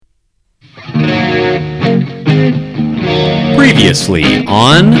Previously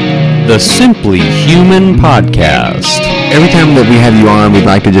on the Simply Human podcast. Every time that we have you on, we'd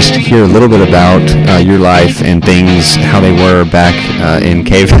like to just hear a little bit about your life and things, how they were back in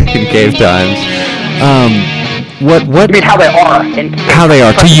cave times. What? I mean, how they are. How they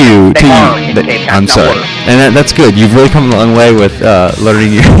are to you. I'm sorry, and that's good. You've really come a long way with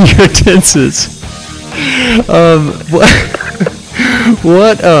learning your tenses.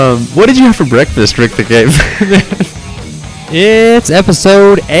 What did you have for breakfast, Rick the Caveman? It's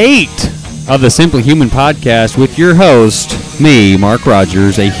episode 8 of the Simply Human podcast with your host, me, Mark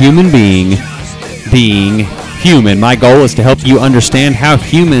Rogers, a human being human. My goal is to help you understand how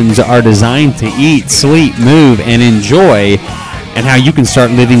humans are designed to eat, sleep, move, and enjoy, and how you can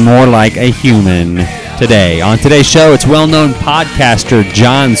start living more like a human today. On today's show, it's well-known podcaster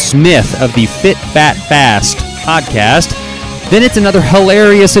John Smith of the Fit, Fat, Fast podcast. Then it's another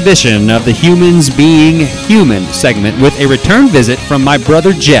hilarious edition of the Humans Being Human segment with a return visit from my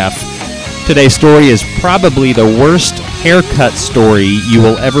brother Jeff. Today's story is probably the worst haircut story you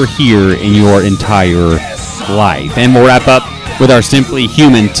will ever hear in your entire life. And we'll wrap up with our Simply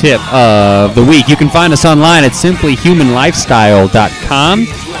Human tip of the week. You can find us online at simplyhumanlifestyle.com.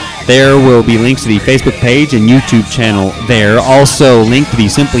 There will be links to the Facebook page and YouTube channel there. Also, link to the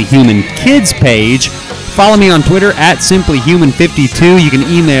Simply Human Kids page. Follow me on Twitter at simplyhuman52. You can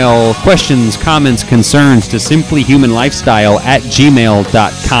email questions, comments, concerns to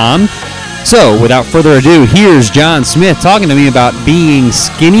simplyhumanlifestyle@gmail.com. So, without further ado, here's John Smith talking to me about being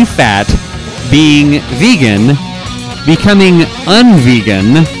skinny fat, being vegan, becoming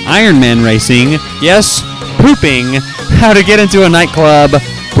unvegan, Ironman racing, yes, pooping, how to get into a nightclub,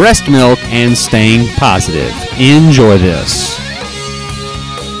 breast milk, and staying positive. Enjoy this.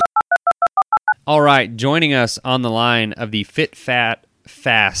 All right, joining us on the line of the Fit, Fat,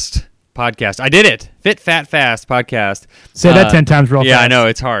 Fast podcast. I did it! Fit, Fat, Fast podcast. Say that 10 times real fast. Yeah, I know,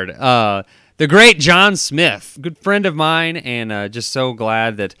 it's hard. The great John Smith, good friend of mine, and just so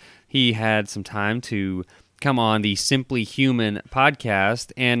glad that he had some time to come on the Simply Human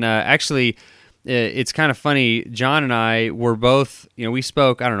podcast. And actually, it's kind of funny. John and I were both, we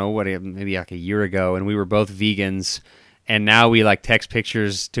spoke, I don't know, maybe like a year ago, and we were both vegans. And now we text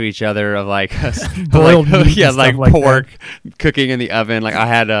pictures to each other of boiled meat, like pork cooking in the oven. Like I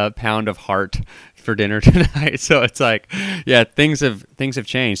had a pound of heart for dinner tonight. So it's things have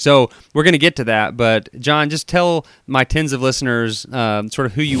changed. So we're gonna get to that. But John, just tell my tens of listeners sort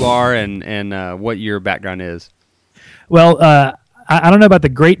of who you are and what your background is. Well, I don't know about the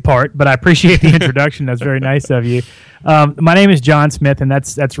great part, but I appreciate the introduction. That's very nice of you. My name is John Smith, and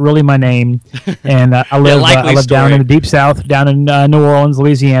that's really my name. And I live down in the Deep South, down in New Orleans,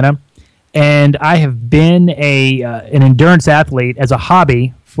 Louisiana. And I have been an endurance athlete as a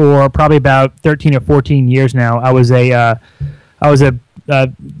hobby for probably about 13 or 14 years now. I was a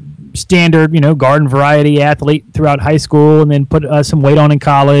standard, garden variety athlete throughout high school, and then put some weight on in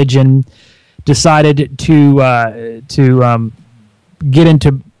college, and decided to get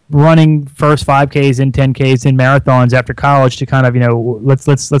into running first 5Ks and 10Ks and marathons after college to kind of let's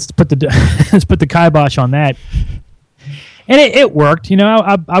put the let's put the kibosh on that, and it worked.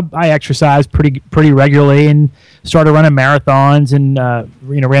 I exercised pretty regularly and started running marathons, and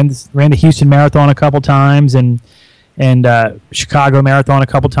ran the Houston Marathon a couple times and Chicago Marathon a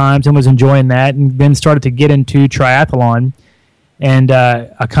couple times, and was enjoying that, and then started to get into triathlon. And I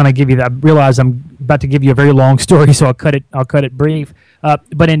realize I'm about to give you a very long story, so I'll cut it brief.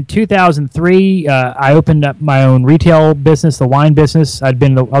 But in 2003, I opened up my own retail business, the wine business. I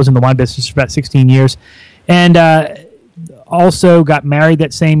was in the wine business for about 16 years, and also got married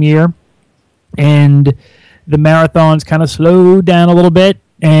that same year. And the marathons kind of slowed down a little bit,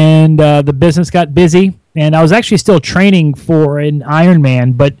 and the business got busy. And I was actually still training for an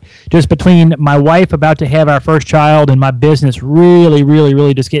Ironman, but just between my wife about to have our first child and my business really, really,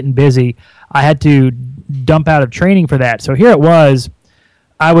 really just getting busy, I had to dump out of training for that. So here it was.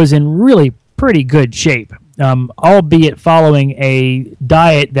 I was in really pretty good shape, albeit following a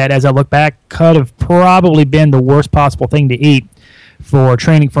diet that, as I look back, could have probably been the worst possible thing to eat for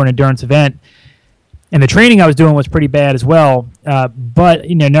training for an endurance event. And the training I was doing was pretty bad as well. But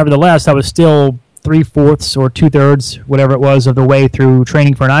nevertheless, I was still 3/4 or 2/3, whatever it was, of the way through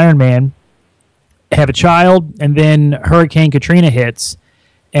training for an Ironman. Have a child, and then Hurricane Katrina hits,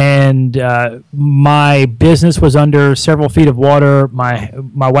 and my business was under several feet of water. My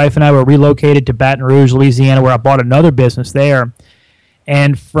wife and I were relocated to Baton Rouge, Louisiana, where I bought another business there.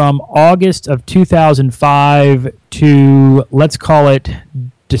 And from August of 2005 to, let's call it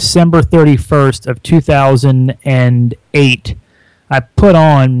December 31st of 2008, I put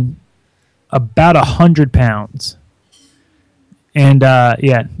on about 100 pounds. And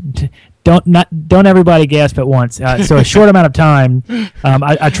don't everybody gasp at once. So a short amount of time.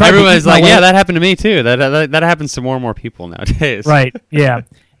 I tried. Everybody's like, yeah, that happened to me too. That happens to more and more people nowadays. Right. Yeah.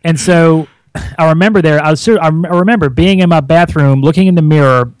 And so I remember I remember being in my bathroom, looking in the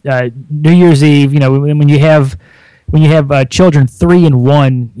mirror, New Year's Eve. When you have children 3 and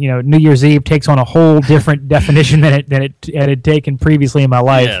 1, New Year's Eve takes on a whole different definition than it had taken previously in my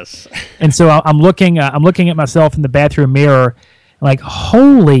life. Yes. And so I'm looking at myself in the bathroom mirror, like,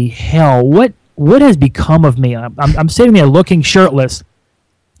 holy hell, what has become of me? I'm sitting there looking shirtless,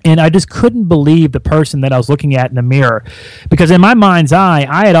 and I just couldn't believe the person that I was looking at in the mirror, because in my mind's eye,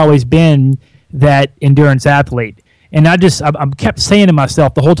 I had always been that endurance athlete. And I kept saying to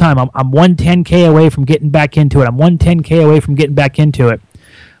myself the whole time, I'm 110K away from getting back into it. I'm 110K away from getting back into it.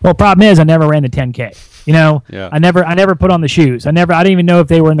 Well, problem is, I never ran the 10K. Yeah. I never put on the shoes. I didn't even know if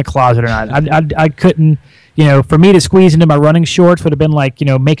they were in the closet or not. I couldn't. For me to squeeze into my running shorts would have been like,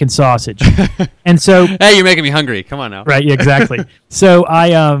 making sausage. And so, hey, you're making me hungry. Come on now. Right? Yeah, exactly. So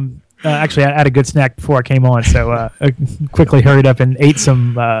I actually, I had a good snack before I came on, so I quickly hurried up and ate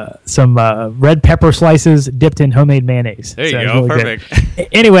some red pepper slices dipped in homemade mayonnaise. There you go, really perfect.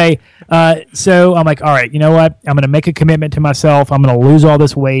 Anyway, so I'm like, all right, you know what? I'm going to make a commitment to myself. I'm going to lose all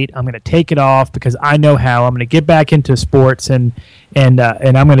this weight. I'm going to take it off because I know how. I'm going to get back into sports and I'm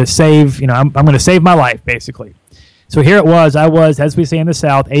going to save. I'm going to save my life, basically. So here it was. I was, as we say in the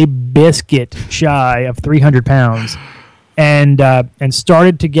South, a biscuit shy of 300 pounds. And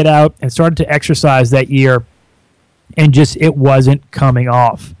started to get out and started to exercise that year, and just it wasn't coming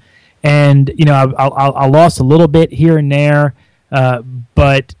off. And I lost a little bit here and there,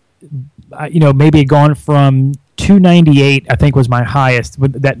 but maybe it gone from 298, I think was my highest.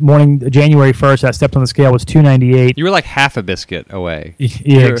 That morning, January 1st, I stepped on the scale, was 298. You were like half a biscuit away.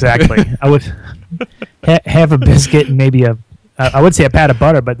 Yeah, exactly. I was half a biscuit and maybe I would say a pat of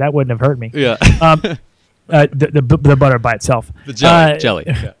butter, but that wouldn't have hurt me. Yeah. The butter by itself. The jelly.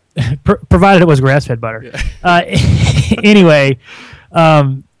 Yeah. Provided it was grass-fed butter. Yeah. Anyway,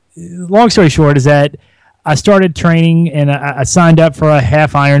 long story short is that I started training and I signed up for a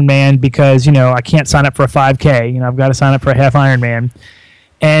half Ironman because, I can't sign up for a 5K. I've got to sign up for a half Ironman.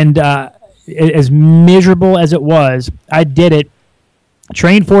 And as miserable as it was, I did it,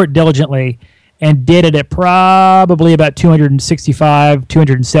 trained for it diligently, and did it at probably about 265,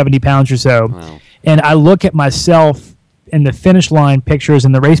 270 pounds or so. Wow. And I look at myself in the finish line pictures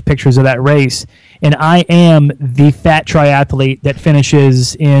and the race pictures of that race, and I am the fat triathlete that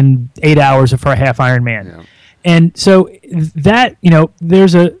finishes in 8 hours for a half Ironman. Yeah. And so that,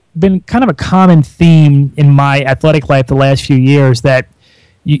 there's been kind of a common theme in my athletic life the last few years that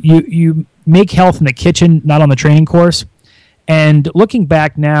you make health in the kitchen, not on the training course. And looking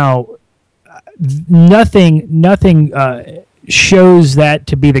back now, nothing shows that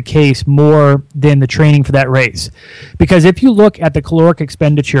to be the case more than the training for that race. Because if you look at the caloric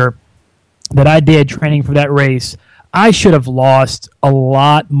expenditure that I did training for that race, I should have lost a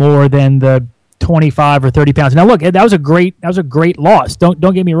lot more than the 25 or 30 pounds. Now look, that was a great loss. Don't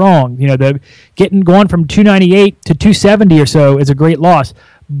get me wrong. Going from 298 to 270 or so is a great loss.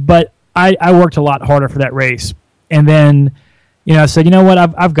 But I worked a lot harder for that race. And then I said, you know what?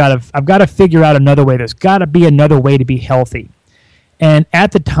 I've got to figure out another way. There's got to be another way to be healthy. And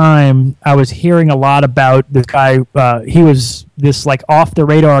at the time, I was hearing a lot about this guy. He was this like off the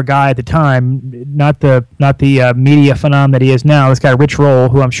radar guy at the time, not the media phenom that he is now. This guy Rich Roll,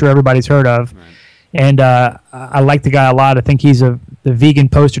 who I'm sure everybody's heard of, right. And I like the guy a lot. I think he's the vegan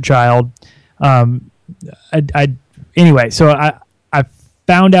poster child. Anyway, so I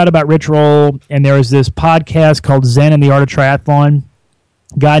found out about Rich Roll, and there was this podcast called Zen and the Art of Triathlon.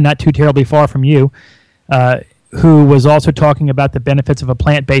 Guy not too terribly far from you. Who was also talking about the benefits of a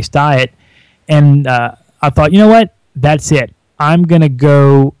plant-based diet. And I thought, you know what? That's it. I'm going to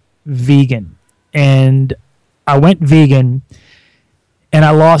go vegan. And I went vegan, and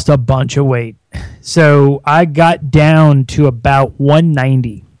I lost a bunch of weight. So I got down to about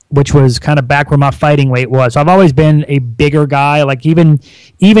 190, which was kind of back where my fighting weight was. I've always been a bigger guy. Like even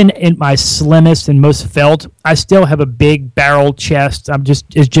in my slimmest and most felt, I still have a big barrel chest.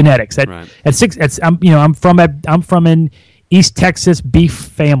 It's genetics. I'm from an East Texas beef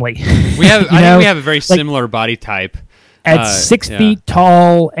family. We have I think we have a very similar body type. At 6 feet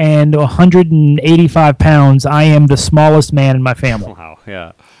tall and 185 pounds, I am the smallest man in my family. Wow.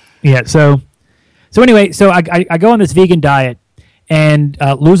 Yeah. Yeah. So anyway, I go on this vegan diet and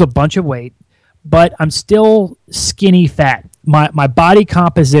lose a bunch of weight, but I'm still skinny fat. My body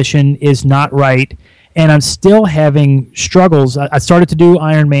composition is not right, and I'm still having struggles. I started to do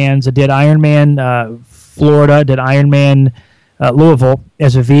Ironmans. I did Ironman Florida, did Ironman Louisville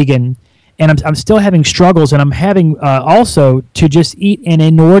as a vegan, and I'm still having struggles, and I'm having also to just eat an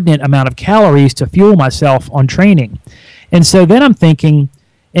inordinate amount of calories to fuel myself on training. And so then I'm thinking,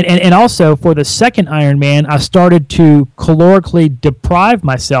 and also for the second Ironman, I started to calorically deprive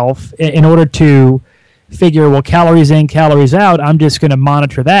myself in order to figure, well, calories in, calories out, I'm just going to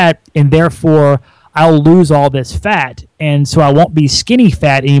monitor that, and therefore I'll lose all this fat, and so I won't be skinny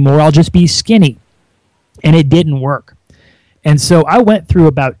fat anymore, I'll just be skinny. And it didn't work. And so I went through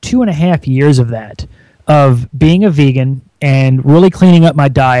about 2.5 years of that, of being a vegan and really cleaning up my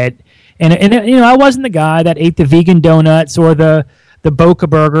diet. And I wasn't the guy that ate the vegan donuts or the Boca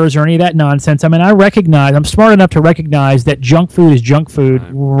burgers or any of that nonsense. I mean, I'm smart enough to recognize that junk food is junk food,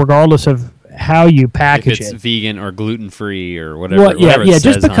 regardless of how you package if it's it. vegan or gluten-free or whatever. Well, yeah.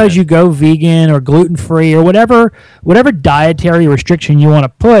 Just because you go vegan or gluten-free or whatever dietary restriction you want to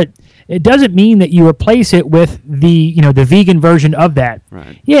put, it doesn't mean that you replace it with the vegan version of that.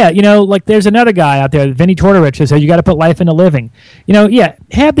 Right. Yeah, like there's another guy out there, Vinny Tortorich, that says you got to put life into living.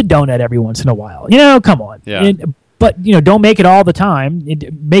 Have the donut every once in a while. Come on. Yeah. But don't make it all the time.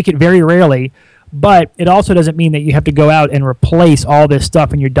 Make it very rarely. But it also doesn't mean that you have to go out and replace all this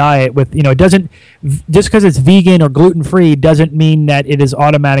stuff in your diet with, it doesn't, just because it's vegan or gluten-free doesn't mean that it is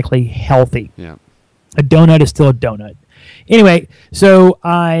automatically healthy. Yeah. A donut is still a donut. Anyway, so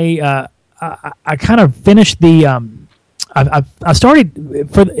I kind of finished the, I started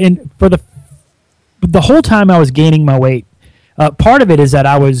for the whole time I was gaining my weight. Part of it is that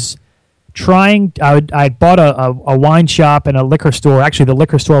I was I bought a wine shop and a liquor store. Actually, the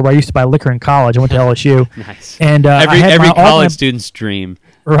liquor store where I used to buy liquor in college. I went to LSU. Nice. And every college student's dream.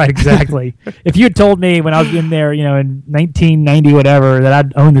 Right, exactly. If you had told me when I was in there, in 1990, whatever, that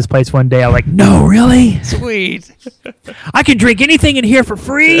I'd own this place one day, I was like, no, really? Sweet. I can drink anything in here for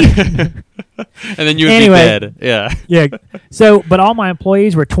free? And then you would be dead. Yeah. Yeah. So, but all my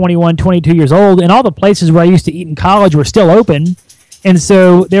employees were 21, 22 years old, and all the places where I used to eat in college were still open. And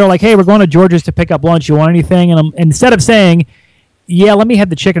so they were like, hey, we're going to George's to pick up lunch. You want anything? And instead of saying, yeah, let me have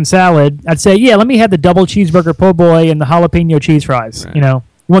the chicken salad, I'd say, yeah, let me have the double cheeseburger po' boy and the jalapeno cheese fries. Right.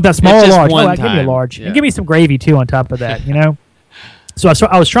 You want that small or large? I'll give me a large. Yeah. And give me some gravy, too, on top of that, So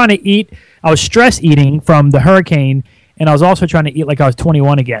I was trying to eat. I was stress eating from the hurricane, and I was also trying to eat like I was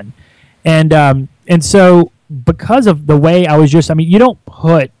 21 again. And so because of the way I was you don't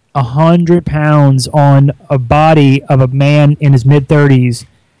put 100 pounds on a body of a man in his mid-30s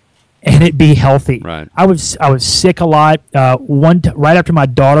and it be healthy. Right. I was sick a lot. Right after my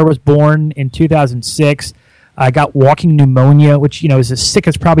daughter was born in 2006, I got walking pneumonia, which is as sick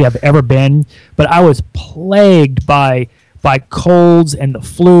as probably I've ever been. But I was plagued by colds and the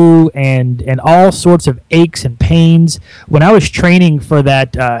flu and all sorts of aches and pains. When I was training for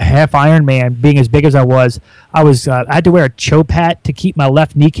that half Ironman, being as big as I had to wear a chopat to keep my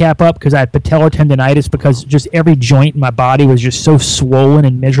left kneecap up because I had patellar tendonitis because just every joint in my body was just so swollen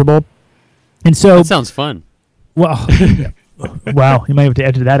and miserable. And so that sounds fun. Well, wow, you might have to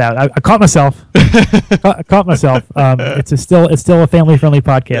edit that out. I caught myself. It's still a family-friendly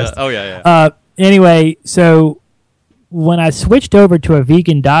podcast. Yeah. Oh yeah. Anyway, so when I switched over to a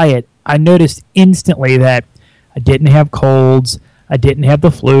vegan diet, I noticed instantly that I didn't have colds, I didn't have the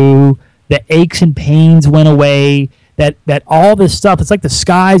flu, the aches and pains went away, that all this stuff, it's like the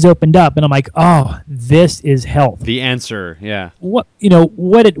skies opened up, and I'm like, oh, this is health. The answer, yeah. What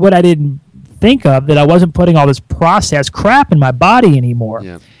I didn't think of, that I wasn't putting all this processed crap in my body anymore.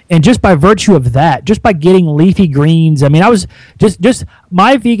 Yeah. And just by virtue of that, just by getting leafy greens, I mean, I was just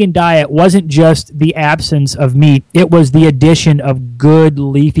my vegan diet wasn't just the absence of meat. It was the addition of good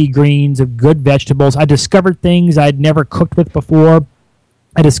leafy greens, of good vegetables. I discovered things I'd never cooked with before.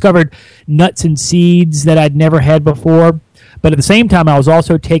 I discovered nuts and seeds that I'd never had before. But at the same time, I was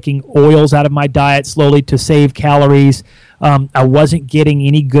also taking oils out of my diet slowly to save calories. I wasn't getting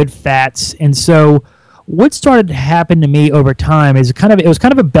any good fats. And so what started to happen to me over time is it was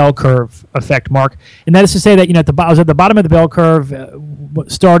kind of a bell curve effect, Mark. And that is to say that I was at the bottom of the bell curve,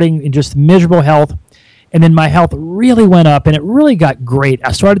 starting in just miserable health, and then my health really went up, and it really got great.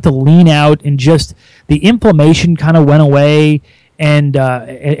 I started to lean out, and just the inflammation kind of went away, and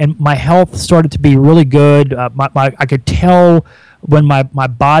my health started to be really good. I could tell when my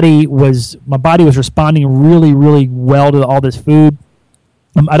body was responding really, really well to all this food.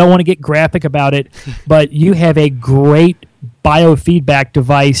 I don't want to get graphic about it, but you have a great biofeedback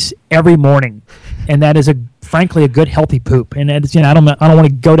device every morning, and that is a frankly, a good healthy poop. And it's, I don't want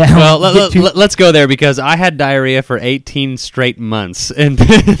to go down. Well, let's go there, because I had diarrhea for 18 straight months, and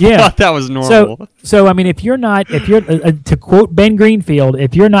thought that was normal. So I mean, if you're to quote Ben Greenfield,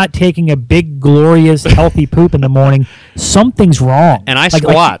 if you're not taking a big, glorious, healthy poop in the morning, something's wrong. And I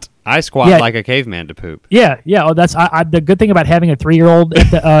squat. I squat like a caveman to poop. Yeah. Oh, that's the good thing about having a 3-year-old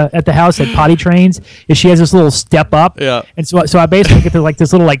at the house that potty trains is she has this little step up. Yeah. And so I basically get to like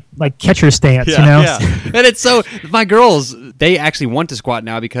this little like catcher stance, Yeah. And it's so my girls, they actually want to squat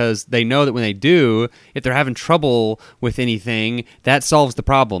now because they know that when they do, if they're having trouble with anything, that solves the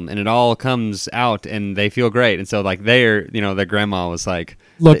problem, and it all comes out, and they feel great. And so like their grandma was like,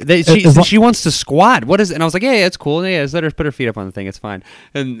 look, she wants to squat. What is it? And I was like, yeah, it's cool. Yeah, let her put her feet up on the thing. It's fine.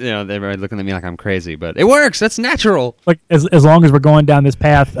 And they were looking at me like I'm crazy, but it works. That's natural. Like as long as we're going down this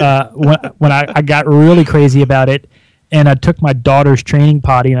path, when I got really crazy about it, and I took my daughter's training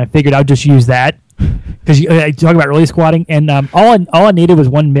potty, and I figured I'd just use that because I talk about really squatting, and all I needed was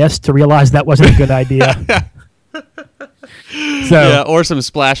one miss to realize that wasn't a good idea. So or some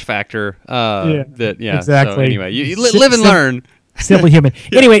splash factor. Exactly. So anyway, you live and learn. Simply human.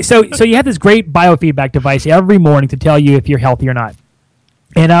 Anyway, so you have this great biofeedback device every morning to tell you if you're healthy or not.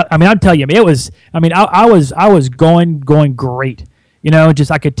 And I'll tell you, I was going great.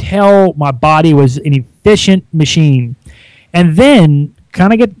 Just I could tell my body was an efficient machine. And then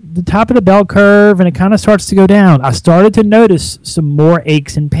kind of get the top of the bell curve, and it kind of starts to go down. I started to notice some more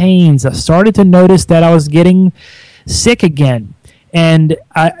aches and pains. I started to notice that I was getting sick again. And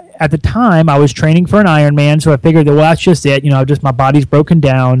at the time, I was training for an Ironman, so I figured that, well, that's just it. Just my body's broken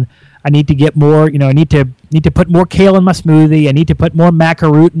down. I need to get more. I need to put more kale in my smoothie. I need to put more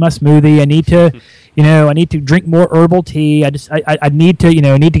maca root in my smoothie. I need to, I need to drink more herbal tea. I need to,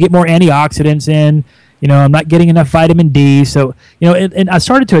 need to get more antioxidants in. I'm not getting enough vitamin D. So, and I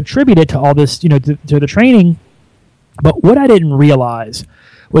started to attribute it to all this, to the training. But what I didn't realize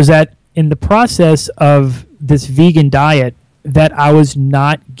was that in the process of this vegan diet, that I was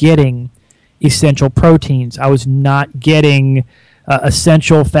not getting essential proteins. I was not getting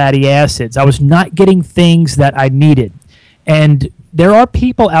essential fatty acids. I was not getting things that I needed. And there are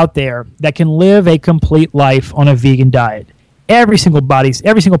people out there that can live a complete life on a vegan diet. Every single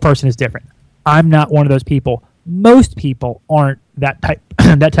person is different. I'm not one of those people. Most people aren't that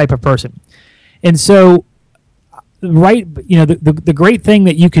type of person. And so, the great thing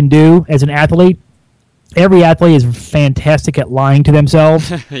that you can do as an athlete, every athlete is fantastic at lying to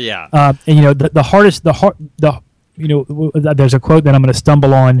themselves. Yeah. And there's a quote that I'm going to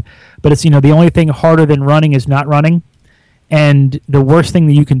stumble on, but it's, the only thing harder than running is not running. And the worst thing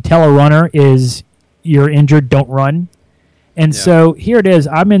that you can tell a runner is you're injured, don't run. And so here it is.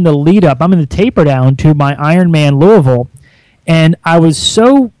 I'm in the lead up. I'm in the taper down to my Ironman Louisville. And I was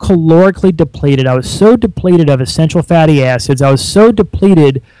so calorically depleted. I was so depleted of essential fatty acids. I was so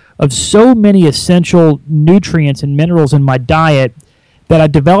depleted of so many essential nutrients and minerals in my diet that I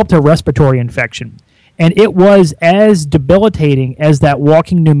developed a respiratory infection. And it was as debilitating as that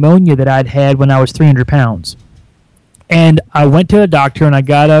walking pneumonia that I'd had when I was 300 pounds. And I went to a doctor, and I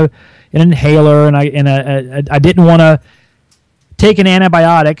got an inhaler, and I didn't want to take an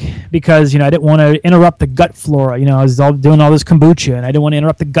antibiotic because, I didn't want to interrupt the gut flora. I was doing all this kombucha, and I didn't want to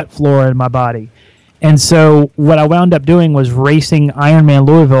interrupt the gut flora in my body. And so what I wound up doing was racing Ironman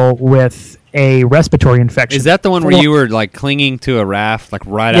Louisville with a respiratory infection. Is that the one where you were like clinging to a raft, like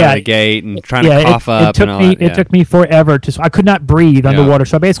right out of the gate and trying to cough up and all that? It took me forever I could not breathe underwater.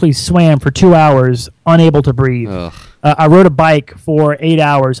 So I basically swam for 2 hours, unable to breathe. I rode a bike for 8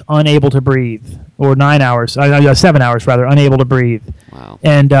 hours, unable to breathe, or 9 hours, 7 hours rather, unable to breathe. Wow.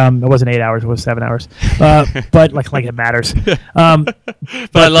 And it wasn't 8 hours; it was 7 hours. But like it matters. But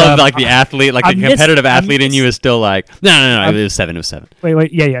I love like the athlete, like the competitive athlete in you is still like, no, it was 7. It was 7.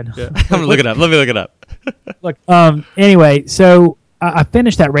 Wait, yeah. I'm gonna look it up. Let me look it up. Look. Anyway, so I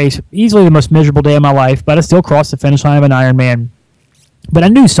finished that race, easily the most miserable day of my life, but I still crossed the finish line of an Ironman. But I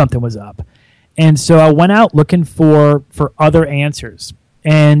knew something was up. And so I went out looking for other answers.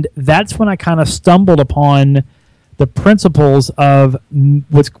 And that's when I kind of stumbled upon the principles of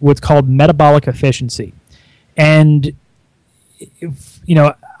what's called metabolic efficiency. And,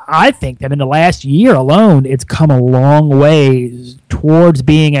 I think that in the last year alone, it's come a long way towards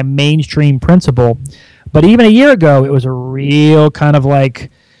being a mainstream principle. But even a year ago, it was a real kind of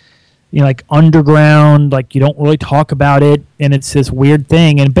like underground, like you don't really talk about it, and it's this weird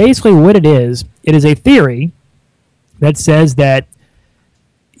thing. And basically what it is a theory that says that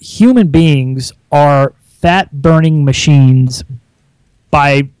human beings are fat-burning machines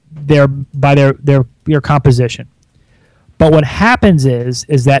by their composition. But what happens is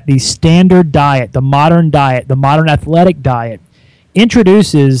that the standard diet, the modern athletic diet,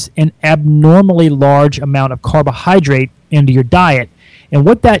 introduces an abnormally large amount of carbohydrate into your diet. And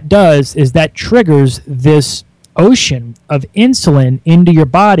what that does is that triggers this ocean of insulin into your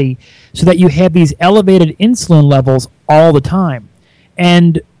body so that you have these elevated insulin levels all the time.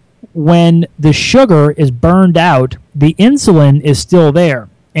 And when the sugar is burned out, the insulin is still there.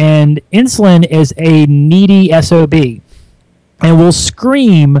 And insulin is a needy SOB and will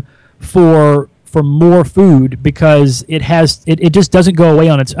scream for more food because it just doesn't go away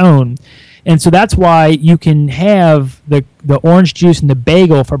on its own. And so that's why you can have the orange juice and the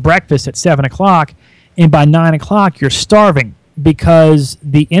bagel for breakfast at 7 o'clock, and by 9 o'clock you're starving because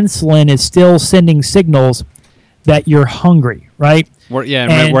the insulin is still sending signals that you're hungry, right?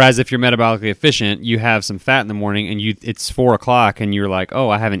 Whereas if you're metabolically efficient, you have some fat in the morning, and it's 4 o'clock, and you're like,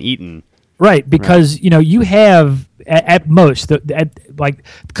 oh, I haven't eaten. Right, because you have at most, like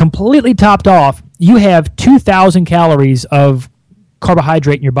completely topped off, you have 2,000 calories of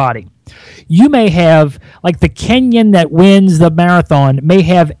carbohydrate in your body. You may have, like the Kenyan that wins the marathon, may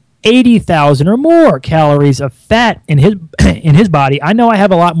have 80,000 or more calories of fat in his body. I know I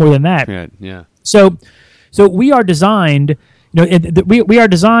have a lot more than that. Yeah. So we are designed. We are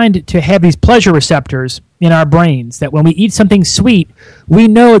designed to have these pleasure receptors in our brains that when we eat something sweet, we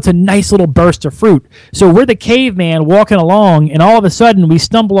know it's a nice little burst of fruit. So we're the caveman walking along, and all of a sudden we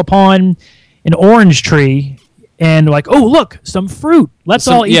stumble upon an orange tree, and like, oh, look, some fruit. Let's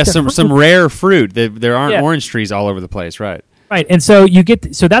all eat some rare fruit. There aren't orange trees all over the place, right? Right, and so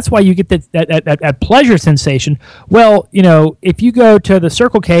that's why you get that pleasure sensation. Well, if you go to the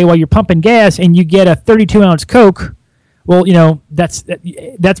Circle K while you're pumping gas and you get a 32-ounce Coke, well,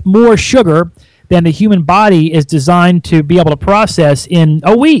 that's more sugar than the human body is designed to be able to process in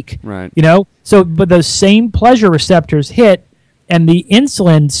a week. Right. So but those same pleasure receptors hit, and the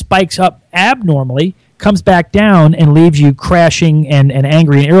insulin spikes up abnormally, comes back down, and leaves you crashing and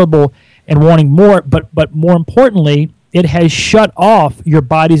angry and irritable and wanting more. But more importantly, it has shut off your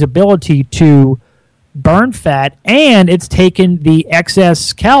body's ability to burn fat, and it's taken the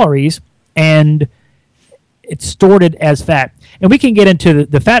excess calories and it's stored it as fat. And we can get into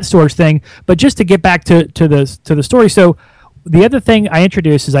the fat storage thing, but just to get back to the story. So the other thing I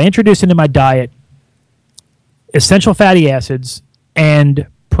introduce into my diet essential fatty acids and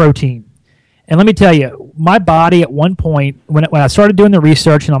protein. And let me tell you, my body at one point, when I started doing the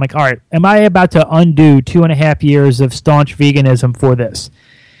research, and I'm like, all right, am I about to undo 2.5 years of staunch veganism for this?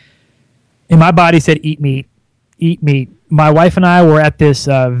 And my body said, eat meat, eat meat. My wife and I were at this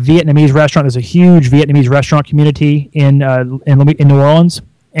Vietnamese restaurant. There's a huge Vietnamese restaurant community in New Orleans,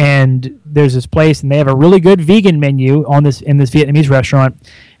 and there's this place, and they have a really good vegan menu in this Vietnamese restaurant.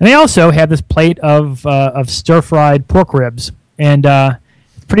 And they also have this plate of stir-fried pork ribs, and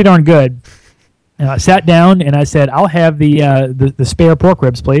it's pretty darn good. And I sat down and I said, I'll have the spare pork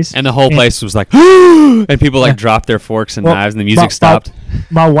ribs, please. And the whole place was like, and people dropped their forks and knives, and the music stopped.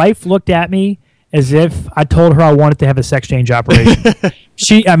 My wife looked at me as if I told her I wanted to have a sex change operation.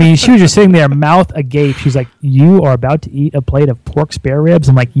 She was just sitting there, mouth agape. She's like, you are about to eat a plate of pork spare ribs?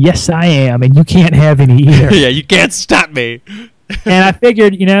 I'm like, yes, I am, and you can't have any either. Yeah, you can't stop me. And I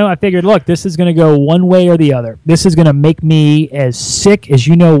figured, look, this is going to go one way or the other. This is going to make me as sick as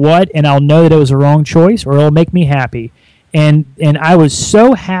you know what, and I'll know that it was a wrong choice, or it'll make me happy. And I was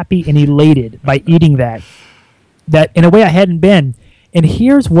so happy and elated by eating that in a way I hadn't been. And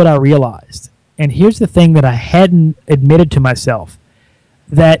here's what I realized, and here's the thing that I hadn't admitted to myself,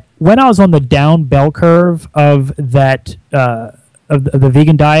 that when I was on the down bell curve of that of the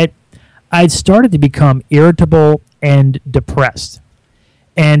vegan diet, I'd started to become irritable and depressed.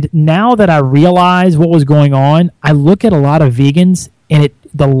 And now that I realize what was going on, I look at a lot of vegans and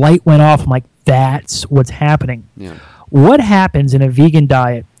the light went off. I'm like, that's what's happening. Yeah. What happens in a vegan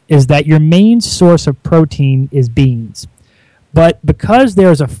diet is that your main source of protein is beans. But because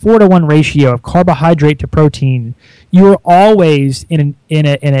there's a 4-to-1 ratio of carbohydrate to protein, you're always in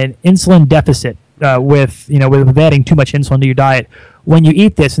an insulin deficit with adding too much insulin to your diet when you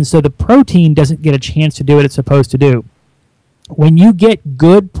eat this, and so the protein doesn't get a chance to do what it's supposed to do. When you get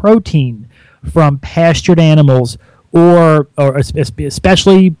good protein from pastured animals, or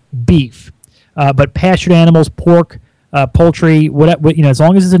especially beef, but pastured animals, pork, poultry, whatever, as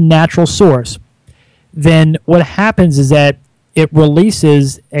long as it's a natural source, then what happens is that it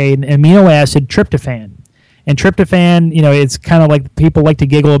releases an amino acid tryptophan. And tryptophan, it's kind of like people like to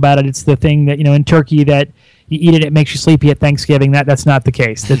giggle about it. It's the thing that, in turkey that you eat it, it makes you sleepy at Thanksgiving. That's not the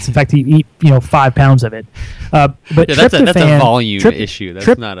case. That's, in fact, you eat 5 pounds of it. But yeah, that's a volume issue.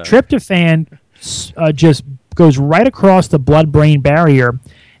 That's not a... Tryptophan just goes right across the blood-brain barrier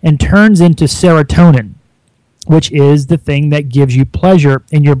and turns into serotonin, which is the thing that gives you pleasure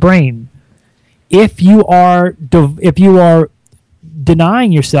in your brain. If you are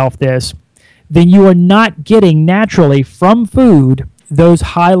denying yourself this, then you are not getting naturally from food those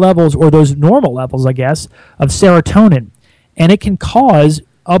high levels, or those normal levels, I guess, of serotonin. And it can cause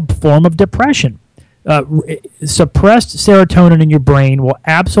a form of depression. Suppressed serotonin in your brain will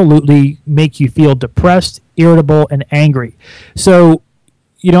absolutely make you feel depressed, irritable, and angry. So,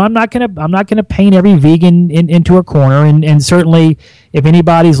 I'm not gonna paint every vegan into a corner, and certainly if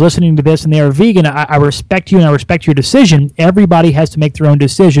anybody's listening to this and they are vegan, I respect you and I respect your decision. Everybody has to make their own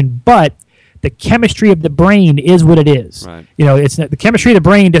decision, but the chemistry of the brain is what it is. Right. It's the chemistry of the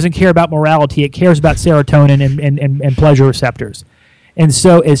brain doesn't care about morality; it cares about serotonin and pleasure receptors. And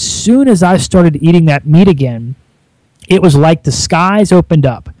so, as soon as I started eating that meat again, it was like the skies opened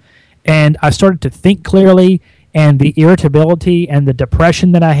up, and I started to think clearly. And the irritability and the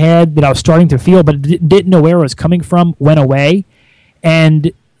depression that I had, that I was starting to feel, but didn't know where it was coming from, went away.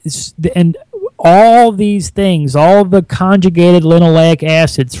 And all these things, all the conjugated linoleic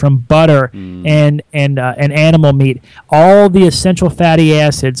acids from butter and animal meat, all the essential fatty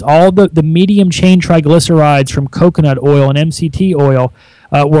acids, all the medium chain triglycerides from coconut oil and MCT oil,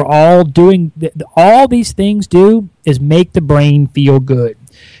 were all doing. All these things do is make the brain feel good.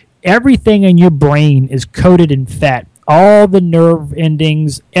 Everything in your brain is coated in fat. All the nerve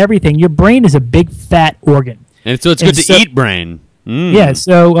endings, everything. Your brain is a big fat organ. And so it's good to eat brain. Yeah,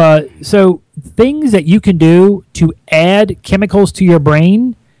 so things that you can do to add chemicals to your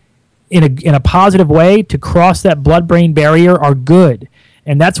brain in a positive way to cross that blood-brain barrier are good.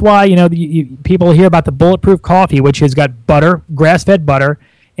 And that's why, people hear about the bulletproof coffee, which has got butter, grass-fed butter,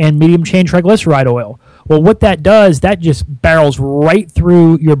 and medium-chain triglyceride oil. Well, what that does, that just barrels right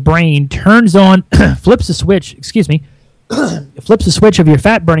through your brain, turns on, flips the switch of your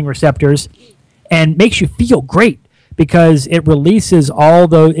fat-burning receptors, and makes you feel great because it releases all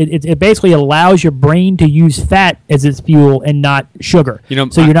those. It basically allows your brain to use fat as its fuel and not sugar.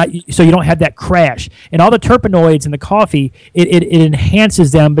 So you don't have that crash. And all the terpenoids in the coffee, it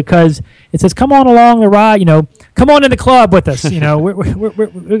enhances them because it says, "Come on along the ride. Come on in the club with us.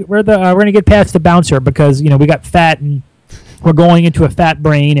 We're gonna get past the bouncer because we got fat and we're going into a fat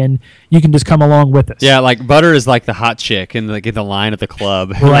brain, and you can just come along with us." Yeah, like butter is like the hot chick in the line at the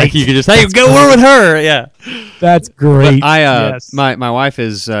club. Right. Like you can just go over with her. Yeah, that's great. But yes. my wife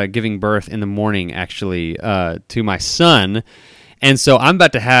is giving birth in the morning actually to my son. And so I'm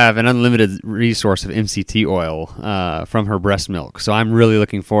about to have an unlimited resource of MCT oil from her breast milk. So I'm really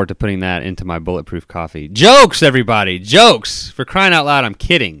looking forward to putting that into my bulletproof coffee. Jokes, everybody, jokes! For crying out loud, I'm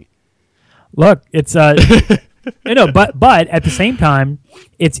kidding. Look, it's but at the same time,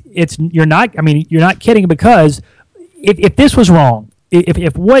 it's you're not kidding, because if this was wrong,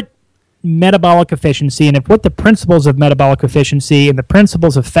 if what metabolic efficiency and if what the principles of metabolic efficiency and the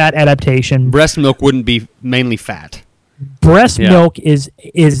principles of fat adaptation, breast milk wouldn't be mainly fat. Breast milk is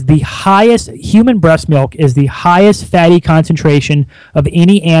the highest. Human breast milk is the highest fatty concentration of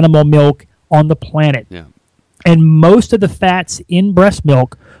any animal milk on the planet. Yeah. And most of the fats in breast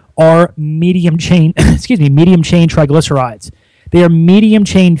milk are medium chain triglycerides. They are medium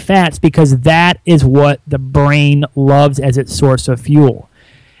chain fats because that is what the brain loves as its source of fuel.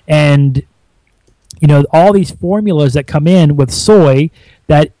 And all these formulas that come in with soy,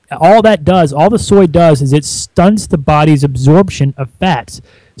 all the soy does is it stunts the body's absorption of fats.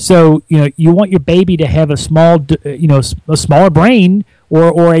 So, you want your baby to have a smaller brain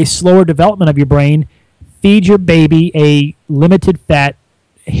or a slower development of your brain. Feed your baby a limited fat,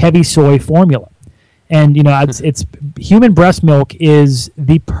 heavy soy formula. And, it's human breast milk is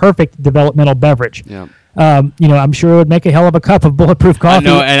the perfect developmental beverage. Yeah. I'm sure it would make a hell of a cup of bulletproof coffee. I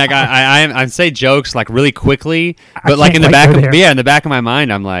know, and I say jokes like really quickly, but like in the back of my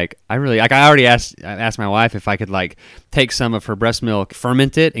mind, I'm like, I already asked my wife if I could like take some of her breast milk,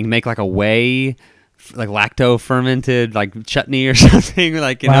 ferment it, and make like a whey, like lacto fermented like chutney or something,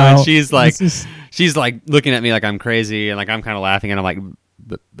 like wow. And she's like looking at me like I'm crazy, and like I'm kind of laughing, and I'm like.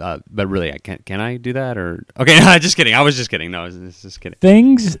 But really, can I do that? Or okay, no, just kidding. I was just kidding. No, I was just kidding.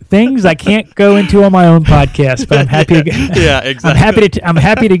 Things I can't go into on my own podcast, but I'm happy. Yeah, exactly. I'm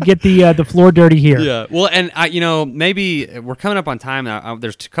happy to get the floor dirty here. Yeah. Well, and maybe we're coming up on time now.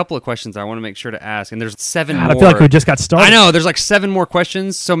 There's a couple of questions I want to make sure to ask, and there's 7 more. I feel like we just got started. I know. There's like 7 more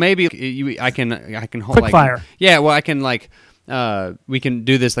questions, so maybe I can hold quick fire. Yeah. Well, I can we can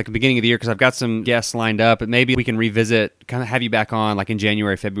do this like the beginning of the year because I've got some guests lined up, but maybe we can revisit, kind of have you back on like in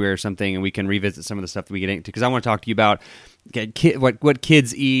January, February or something, and we can revisit some of the stuff that we get into, because I want to talk to you about what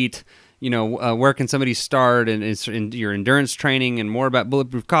kids eat, where can somebody start and it's in your endurance training and more about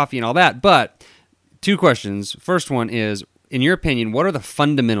Bulletproof Coffee and all that. But 2 questions. First one is, in your opinion, what are the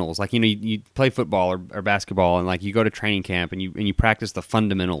fundamentals? Like, you play football or basketball, and like you go to training camp and you practice the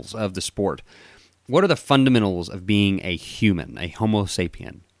fundamentals of the sport. What are the fundamentals of being a human, a Homo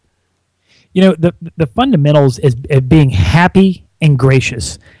sapien? The fundamentals is being happy and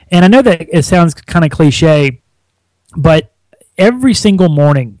gracious. And I know that it sounds kind of cliche, but every single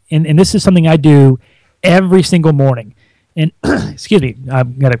morning, and this is something I do every single morning, and excuse me,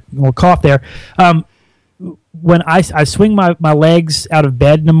 I've got a little cough there. When I swing my legs out of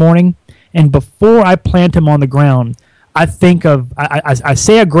bed in the morning, and before I plant them on the ground, I think of, I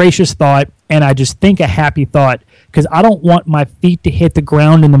say a gracious thought, and I just think a happy thought, because I don't want my feet to hit the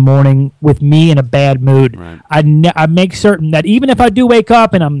ground in the morning with me in a bad mood. Right. I make certain that even if I do wake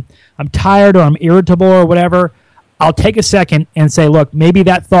up and I'm tired or I'm irritable or whatever, I'll take a second and say, look, maybe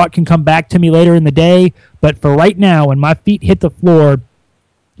that thought can come back to me later in the day, but for right now, when my feet hit the floor,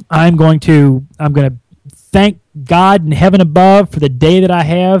 I'm going to thank God in heaven above for the day that I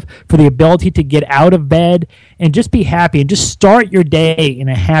have, for the ability to get out of bed and just be happy and just start your day in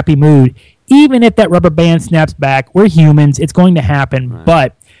a happy mood. Even if that rubber band snaps back, we're humans, it's going to happen. Right.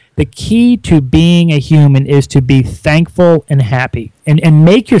 But the key to being a human is to be thankful and happy, and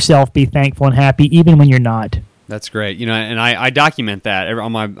make yourself be thankful and happy even when you're not. That's great. And I document that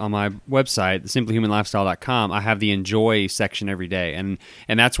on my website, simplyhumanlifestyle.com. I have the enjoy section every day, and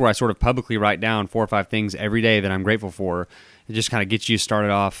that's where I sort of publicly write down 4 or 5 things every day that I'm grateful for. It just kind of gets you started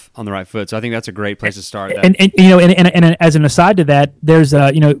off on the right foot. So I think that's a great place to start. And as an aside to that, there's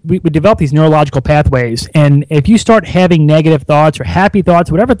we develop these neurological pathways, and if you start having negative thoughts or happy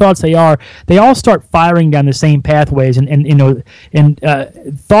thoughts, whatever thoughts they all start firing down the same pathways, and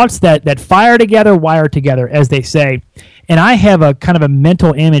thoughts that fire together wire together, as they say. And I have a kind of a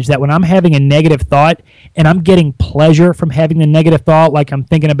mental image that when I'm having a negative thought and I'm getting pleasure from having the negative thought, like I'm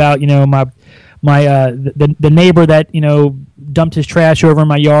thinking about the neighbor that dumped his trash over in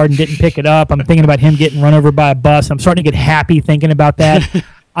my yard and didn't pick it up. I'm thinking about him getting run over by a bus. I'm starting to get happy thinking about that.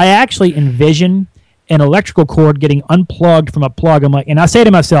 I actually envision an electrical cord getting unplugged from a plug. And I say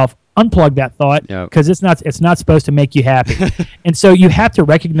to myself, unplug that thought, because it's not supposed to make you happy. And so you have to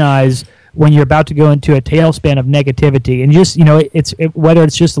recognize when you're about to go into a tailspin of negativity, and just whether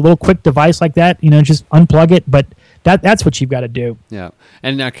it's just a little quick device like that, just unplug it, but that's what you've got to do. Yeah.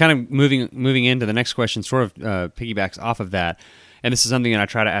 And kind of moving into the next question, sort of piggybacks off of that, and this is something that I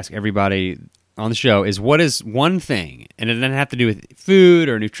try to ask everybody on the show, is what is one thing, and it doesn't have to do with food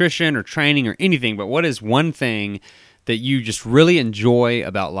or nutrition or training or anything, but what is one thing that you just really enjoy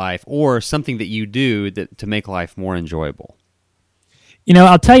about life, or something that you do to make life more enjoyable?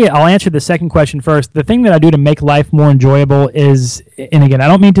 I'll tell you, I'll answer the second question first. The thing that I do to make life more enjoyable is, and again, I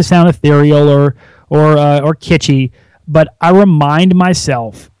don't mean to sound ethereal or kitschy, but I remind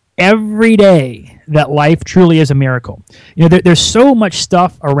myself every day that life truly is a miracle. There's so much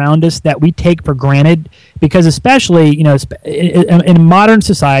stuff around us that we take for granted, because especially, in modern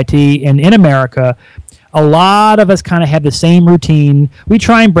society and in America, a lot of us kind of have the same routine. We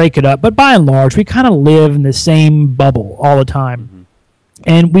try and break it up, but by and large, we kind of live in the same bubble all the time. Mm-hmm.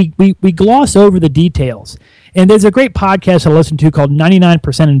 And we gloss over the details. And there's a great podcast I listen to called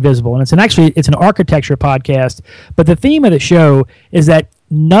 99% Invisible, and it's an architecture podcast. But the theme of the show is that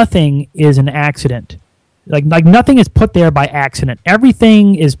nothing is an accident. Like nothing is put there by accident.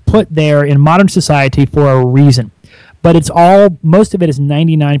 Everything is put there in modern society for a reason. But most of it is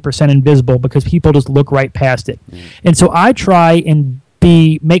 99% invisible, because people just look right past it. Mm. And so I try and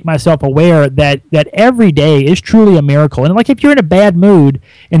make myself aware that every day is truly a miracle. And like, if you're in a bad mood,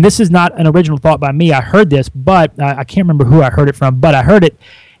 and this is not an original thought by me, I heard this, but I can't remember who I heard it from, but I heard it,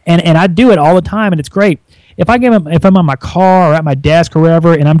 and I do it all the time, and it's great. If I'm on my car or at my desk or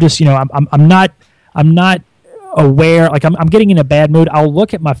wherever, and I'm just I'm not aware, like I'm getting in a bad mood, I'll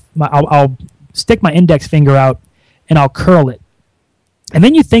look at I'll stick my index finger out and I'll curl it, and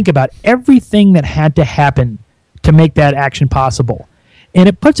then you think about everything that had to happen to make that action possible. And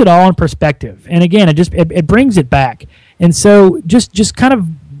it puts it all in perspective. And again, it brings it back. And so just kind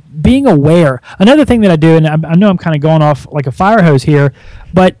of being aware. Another thing that I do, and I know I'm kind of going off like a fire hose here,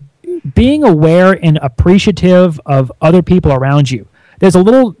 but being aware and appreciative of other people around you. There's a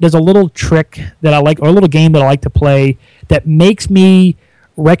little trick that I like, or a little game that I like to play, that makes me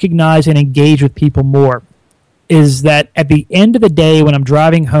recognize and engage with people more. Is that at the end of the day, when I'm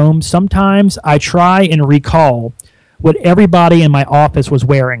driving home, sometimes I try and recall what everybody in my office was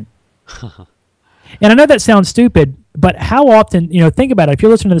wearing. And I know that sounds stupid, but how often, think about it. If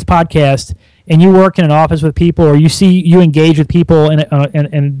you're listening to this podcast and you work in an office with people, or you engage with people in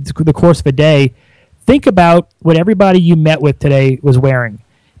the course of a day, think about what everybody you met with today was wearing.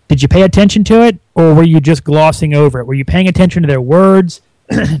 Did you pay attention to it, or were you just glossing over it? Were you paying attention to their words,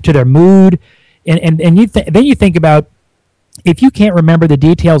 to their mood? And then you think about, if you can't remember the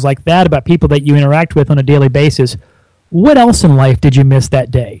details like that about people that you interact with on a daily basis, what else in life did you miss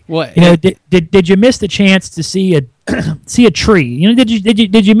that day? Well, did you miss the chance to see a tree?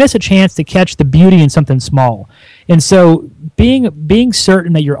 Did you miss a chance to catch the beauty in something small? And so being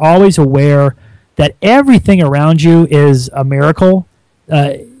certain that you're always aware that everything around you is a miracle,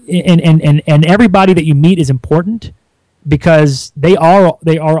 and everybody that you meet is important, because they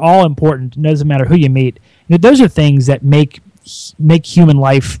are all important. It doesn't matter who you meet. Those are things that make human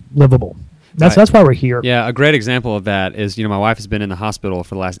life livable. That's why we're here. Yeah, a great example of that is, my wife has been in the hospital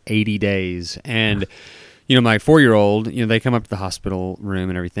for the last 80 days, and my 4-year-old, they come up to the hospital room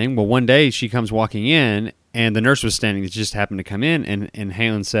and everything. Well, one day she comes walking in, and the nurse was standing. It just happened to come in, and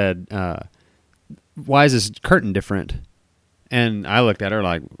Halen said, "Why is this curtain different?" And I looked at her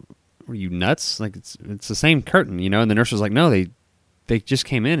like, "Were you nuts? Like it's the same curtain, And the nurse was like, "No, they just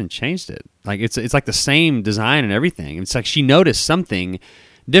came in and changed it. Like it's like the same design and everything." It's like she noticed something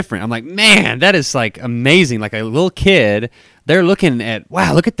different. I'm like, man, that is like amazing. Like a little kid, they're looking at,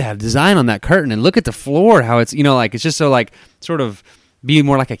 wow, look at that design on that curtain, and look at the floor, how it's, like it's just so like sort of be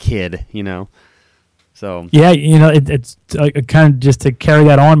more like a kid, So yeah, it's kind of just to carry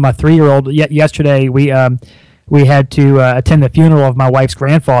that on. My 3-year-old, yesterday we had to attend the funeral of my wife's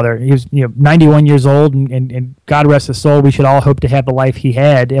grandfather. He was 91 years old, and God rest his soul. We should all hope to have the life he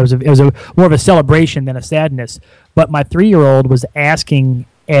had. It was more of a celebration than a sadness. But my 3-year-old was asking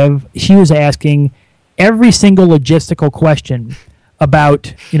every single logistical question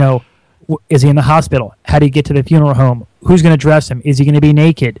about, is he in the hospital? How do you get to the funeral home? Who's going to dress him? Is he going to be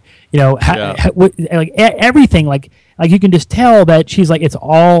naked? Everything. Like you can just tell that she's like, it's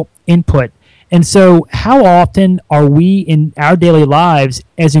all input. And so how often are we in our daily lives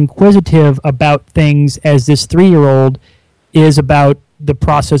as inquisitive about things as this 3-year-old is about the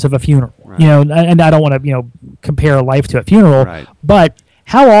process of a funeral? Right. And I don't want to, compare a life to a funeral, right. But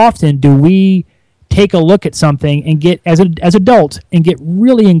how often do we take a look at something and get, as adults, and get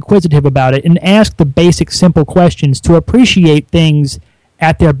really inquisitive about it and ask the basic, simple questions to appreciate things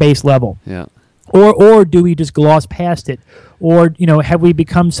at their base level? Yeah. Or do we just gloss past it? Or, have we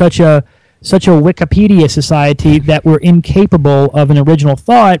become such a Wikipedia society that we're incapable of an original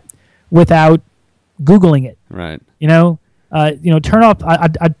thought without Googling it? Right. Turn off.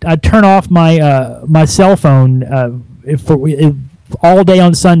 I turn off my cell phone all day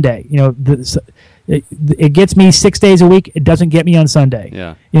on Sunday. It gets me 6 days a week. It doesn't get me on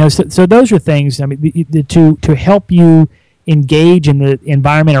Sunday. Yeah. So those are things. I mean, to help you engage in the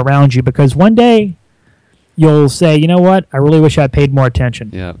environment around you, because one day you'll say, you know what, I really wish I paid more attention.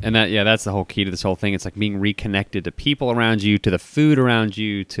 Yeah, and that's the whole key to this whole thing. It's like being reconnected to people around you, to the food around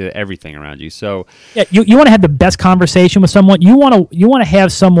you, to everything around you. So yeah, you want to have the best conversation with someone. You want to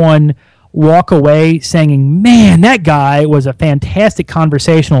have someone walk away saying, man, that guy was a fantastic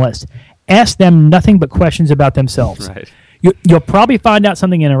conversationalist. Ask them nothing but questions about themselves. Right. You'll probably find out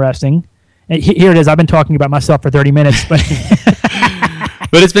something interesting. And here it is. I've been talking about myself for 30 minutes, but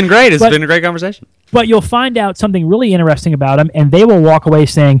but it's been great. It's been a great conversation. But you'll find out something really interesting about him, and they will walk away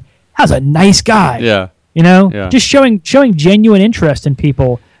saying, "That was a nice guy." Yeah. Yeah. Just showing genuine interest in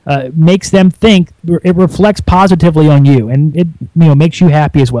people makes them think. It reflects positively on you, and it makes you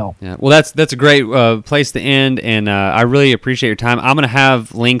happy as well. Yeah. Well, that's a great place to end, and I really appreciate your time. I'm going to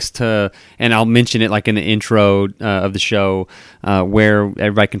have links to, and I'll mention it like in the intro of the show, where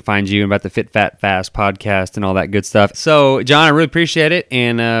everybody can find you about the Fit Fat Fast podcast and all that good stuff. So, John, I really appreciate it,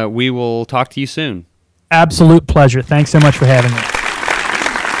 and we will talk to you soon. Absolute pleasure. Thanks so much for having me.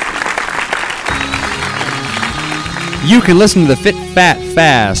 You can listen to the Fit Fat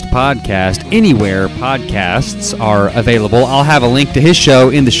Fast podcast anywhere podcasts are available. I'll have a link to his show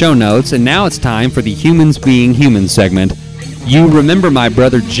in the show notes. And now it's time for the Humans Being Human segment. You remember my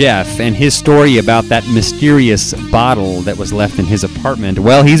brother Jeff and his story about that mysterious bottle that was left in his apartment?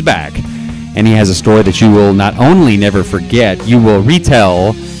 Well, he's back. And he has a story that you will not only never forget, you will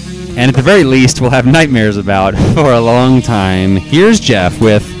retell, and at the very least will have nightmares about for a long time. Here's Jeff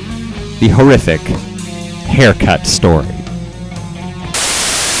with the horrific haircut story.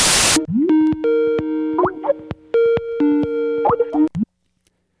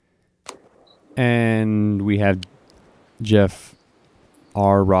 And we have Jeff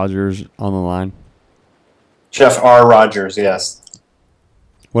R. Rogers on the line. Jeff R. Rogers, yes.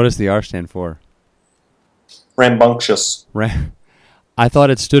 What does the R stand for? Rambunctious. I thought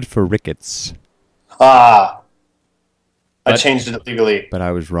it stood for rickets. I But- changed it legally. But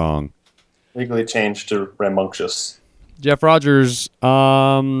I was wrong. Legally changed to rambunctious. Jeff Rogers,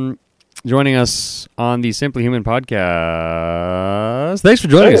 joining us on the Simply Human podcast. Thanks for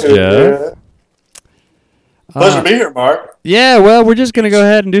joining us, Jeff. Pleasure to be here, Mark. Yeah, well, we're just gonna go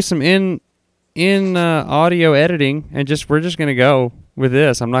ahead and do some in audio editing, and we're just gonna go with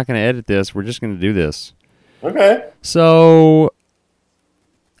this. I'm not gonna edit this. We're just gonna do this. Okay. So,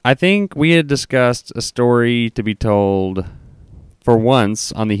 I think we had discussed a story to be told for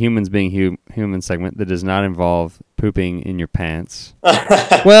once on the Humans Being Human segment that does not involve pooping in your pants.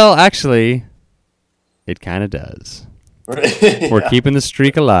 Well, actually, it kind of does. We're keeping the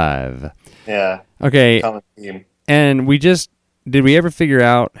streak alive. Yeah. Okay, Common theme. and did we ever figure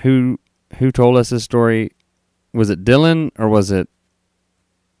out who told us this story? Was it Dylan or was it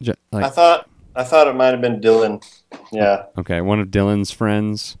I thought it might have been Dylan. Yeah. okay, one of Dylan's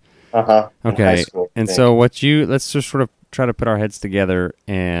friends? In Okay, high school, I and think. so let's just sort of try to put our heads together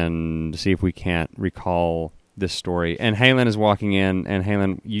and see if we can't recall this story. And Halen is walking in, and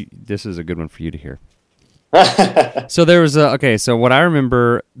Halen, this is a good one for you to hear. So there was so what I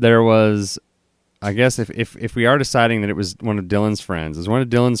remember, there was, I guess if we are deciding that it was one of Dylan's friends, it was one of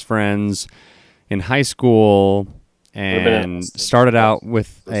Dylan's friends in high school and started out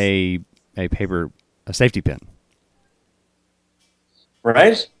with a safety pin.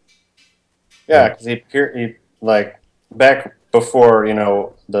 Right? Yeah, because he like back before,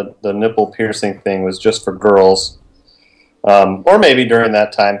 the nipple piercing thing was just for girls, or maybe during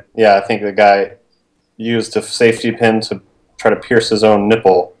that time. Yeah, I think the guy used a safety pin to try to pierce his own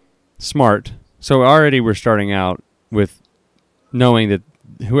nipple. Smart. So already we're starting out with knowing that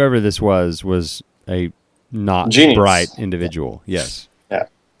whoever this was a not Genius. bright individual. Yes. Yeah,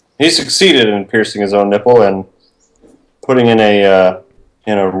 he succeeded in piercing his own nipple and putting in a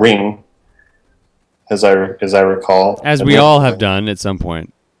ring, as I recall. As we all have done at some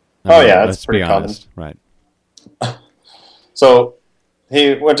point. Oh, yeah, let's that's pretty be honest. Right. So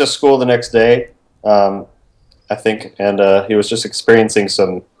he went to school the next day, I think, and he was just experiencing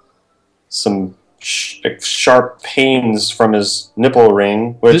some sharp pains from his nipple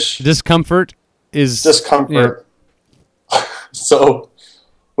ring, which Discomfort is discomfort. Yeah. So,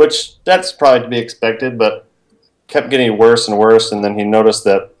 which that's probably to be expected, but kept getting worse and worse, and then he noticed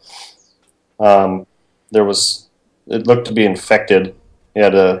that it looked to be infected. He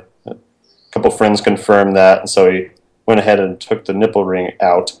had a couple friends confirm that, and so he went ahead and took the nipple ring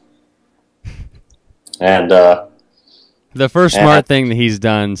out. And the first smart thing that he's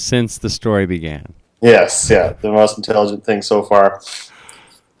done since the story began. Yes, yeah, the most intelligent thing so far.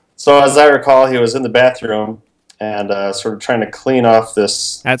 So as I recall, he was in the bathroom and sort of trying to clean off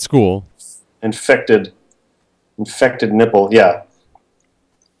this At school. infected nipple. Yeah.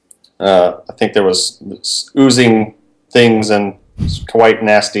 I think there was oozing things and it's quite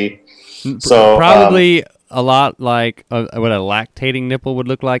nasty. So Probably a lot like what a lactating nipple would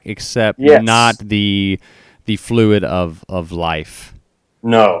look like, except Yes. not the fluid of life.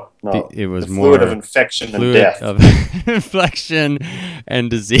 No. It was the more fluid of infection and fluid death. of infection and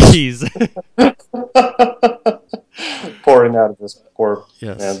disease. Pouring out of this poor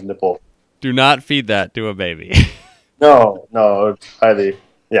Yes. man's nipple. Do not feed that to a baby. No, highly,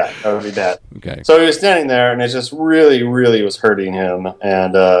 yeah, that would be bad. Okay. So he was standing there, and it just really, really was hurting him,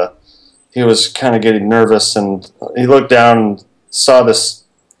 and he was kind of getting nervous, and he looked down and saw this,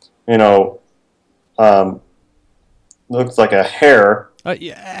 looked like a hair.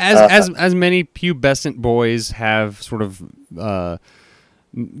 As many pubescent boys have sort of not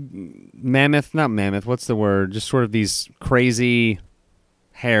mammoth, what's the word? Just sort of these crazy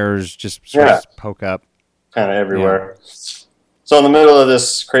hairs just sort of poke up. Kind of everywhere. Yeah. So in the middle of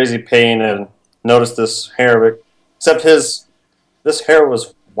this crazy pain, and noticed this hair, except this hair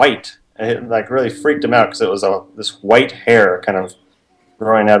was white. And it like really freaked him out because it was this white hair kind of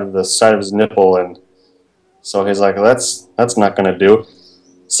growing out of the side of his nipple, and so he's like, that's not going to do.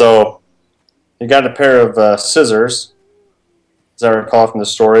 So he got a pair of scissors. As I recall from the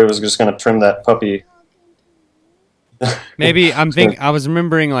story, he was just going to trim that puppy. Maybe I was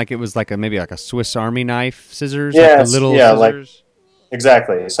remembering like it was like maybe a Swiss Army knife scissors, Yes, like the little yeah, scissors.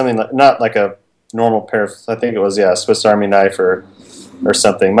 Exactly, something not like a normal pair of. I think it was Swiss Army knife or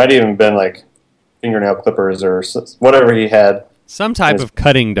something. Might even been like fingernail clippers or whatever he had. Some type of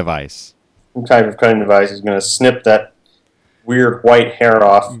cutting device. Some type of cutting device. He's going to snip that weird white hair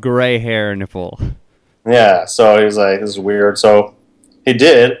off. Gray hair nipple. Yeah, so he was like, this is weird. So he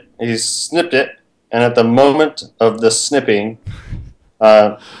did. He snipped it. And at the moment of the snipping,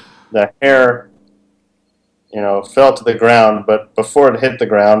 the hair fell to the ground. But before it hit the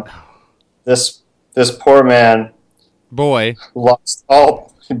ground, this poor man lost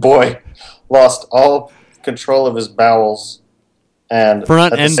all control of his bowels, and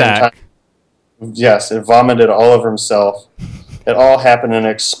front at the and same back. Time, yes, it vomited all over himself. It all happened in an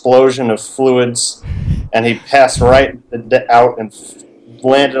explosion of fluids, and he passed right out and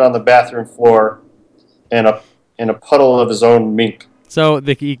landed on the bathroom floor in a puddle of his own mink. So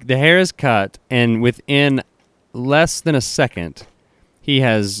the hair is cut, and within less than a second, he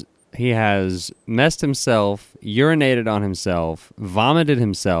has messed himself, urinated on himself, vomited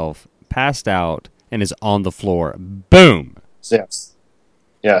himself, passed out, and is on the floor. Boom. Yes.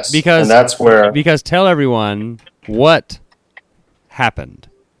 Because and that's where. Because tell everyone what happened.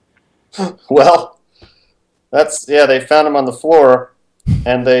 Well, they found him on the floor,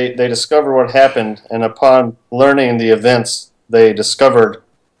 and they discovered what happened. And upon learning the events, they discovered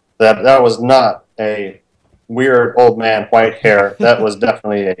that was not a weird old man white hair. That was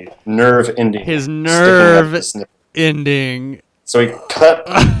definitely a nerve ending. His nerve ending. So he cut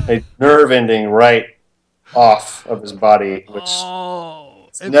a nerve ending right off of his body, which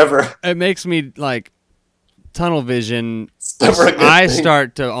it makes me like tunnel vision. I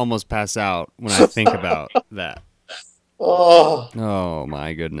start to almost pass out when I think about that. Oh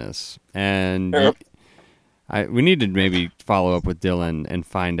my goodness. And we need to maybe follow up with Dylan and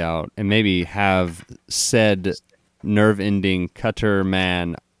find out, and maybe have said nerve-ending cutter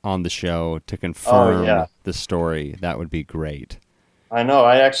man on the show to confirm the story. That would be great. I know.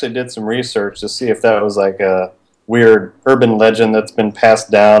 I actually did some research to see if that was like a weird urban legend that's been passed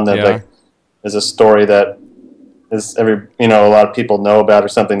down that is a story that is a lot of people know about, or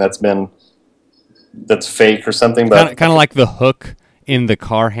something that's fake or something. But kind of like the hook in the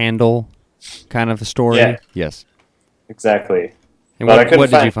car handle kind of a story. Yeah. Yes. Exactly. And but what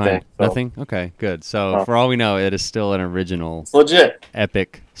did you find? Anything, so. Nothing? Okay, good. So for all we know, it is still an original, it's legit,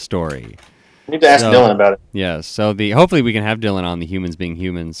 epic story. I need to ask Dylan about it. Yes. So hopefully we can have Dylan on the Humans Being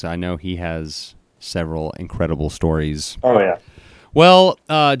Humans. I know he has several incredible stories. Oh yeah. Well,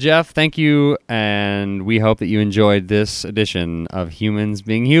 Jeff, thank you, and we hope that you enjoyed this edition of Humans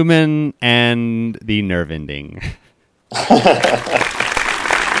Being Human and the nerve ending.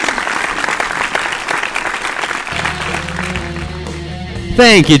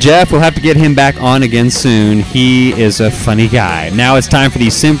 Thank you, Jeff. We'll have to get him back on again soon. He is a funny guy. Now it's time for the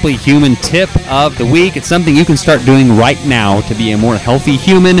Simply Human tip of the week. It's something you can start doing right now to be a more healthy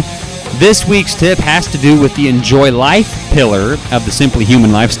human. This week's tip has to do with the Enjoy Life pillar of the Simply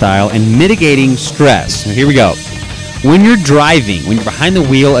Human lifestyle and mitigating stress. Now, here we go. When you're driving, when you're behind the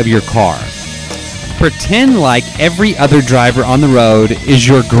wheel of your car, pretend like every other driver on the road is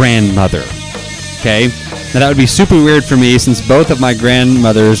your grandmother. Okay? Now, that would be super weird for me since both of my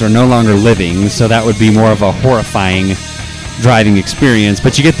grandmothers are no longer living, so that would be more of a horrifying driving experience.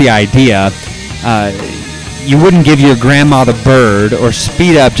 But you get the idea. You wouldn't give your grandma the bird or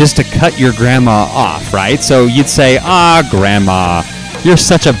speed up just to cut your grandma off, right? So you'd say, Grandma, you're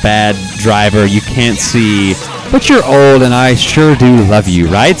such a bad driver, you can't see, but you're old and I sure do love you,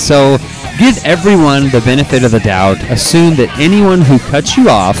 right? So give everyone the benefit of the doubt. Assume that anyone who cuts you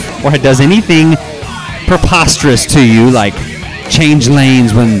off or does anything preposterous to you, like change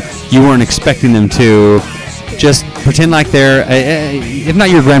lanes when you weren't expecting them to, just pretend like they're, if not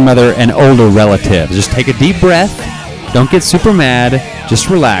your grandmother, an older relative. Just take a deep breath. Don't get super mad. Just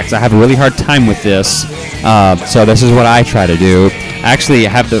relax. I have a really hard time with this, so this is what I try to do. Actually,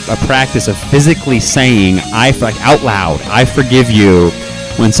 I have a practice of physically saying, out loud, I forgive you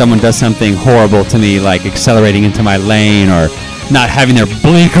when someone does something horrible to me, like accelerating into my lane or not having their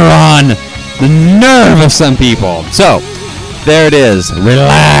blinker on. The nerve of some people. So, there it is.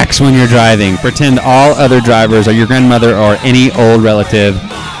 Relax when you're driving. Pretend all other drivers are your grandmother or any old relative,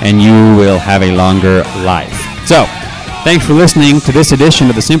 and you will have a longer life. So, thanks for listening to this edition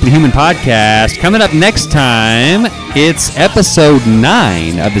of the Simply Human podcast. Coming up next time, it's episode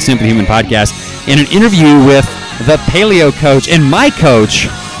 9 of the Simply Human podcast, in an interview with the paleo coach and my coach,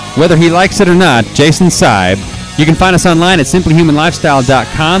 whether he likes it or not, Jason Seib. You can find us online at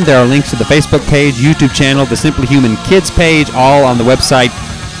simplyhumanlifestyle.com. There are links to the Facebook page, YouTube channel, the Simply Human Kids page, all on the website.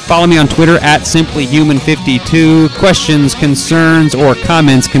 Follow me on Twitter at simplyhuman52. Questions, concerns, or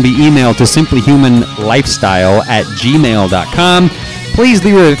comments can be emailed to simplyhumanlifestyle@gmail.com. Please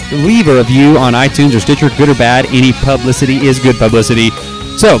leave a review on iTunes or Stitcher, good or bad. Any publicity is good publicity.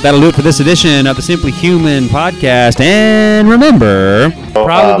 So that'll do it for this edition of the Simply Human podcast. And remember,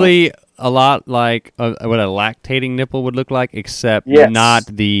 probably a lot like what a lactating nipple would look like, except not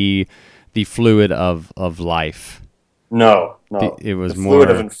the fluid of life. No. It was the more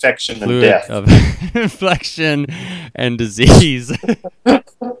fluid of infection and fluid death. of infection and disease.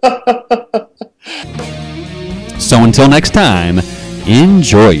 So until next time,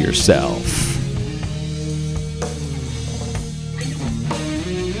 enjoy yourself.